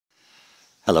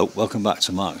Hello, welcome back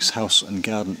to Mark's House and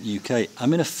Garden UK.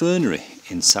 I'm in a fernery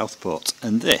in Southport,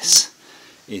 and this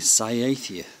is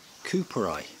Cyathae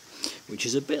Cooperi, which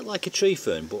is a bit like a tree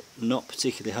fern but not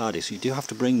particularly hardy, so you do have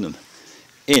to bring them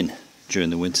in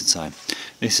during the winter time.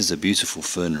 This is a beautiful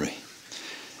fernery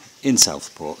in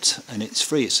Southport, and it's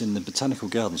free. It's in the Botanical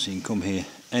Garden, so you can come here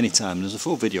anytime. There's a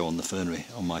full video on the fernery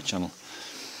on my channel.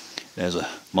 There's a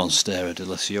monstera,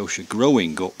 deliciosa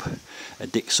growing up a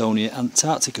Dicksonia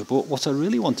antarctica, but what I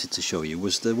really wanted to show you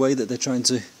was the way that they're trying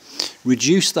to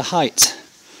reduce the height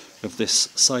of this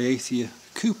Cyathae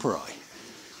Cooperi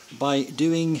by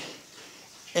doing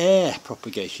air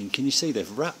propagation. Can you see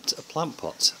they've wrapped a plant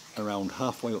pot around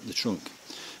halfway up the trunk,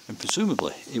 and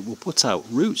presumably it will put out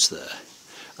roots there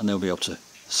and they'll be able to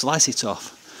slice it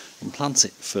off and plant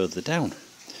it further down.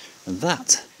 And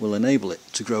that will enable it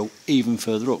to grow even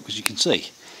further up, because you can see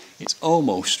it's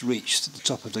almost reached the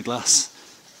top of the glass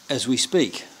as we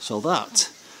speak. So that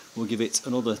will give it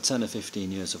another 10 or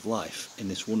 15 years of life in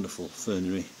this wonderful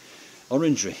fernery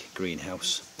orangery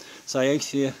greenhouse.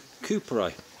 Cyathae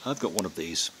Cooperi. I've got one of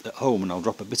these at home and I'll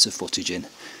drop a bit of footage in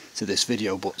to this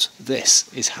video, but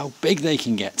this is how big they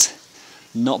can get.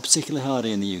 Not particularly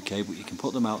hardy in the UK, but you can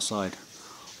put them outside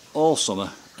all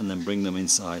summer and then bring them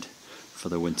inside for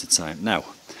the winter time. Now,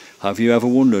 have you ever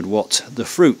wondered what the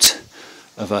fruit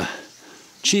of a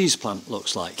cheese plant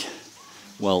looks like?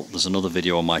 Well, there's another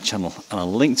video on my channel and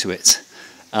I'll link to it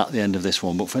at the end of this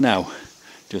one, but for now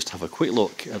just have a quick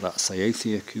look at that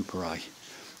Cyathae Cooperi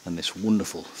and this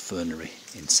wonderful fernery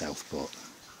in Southport.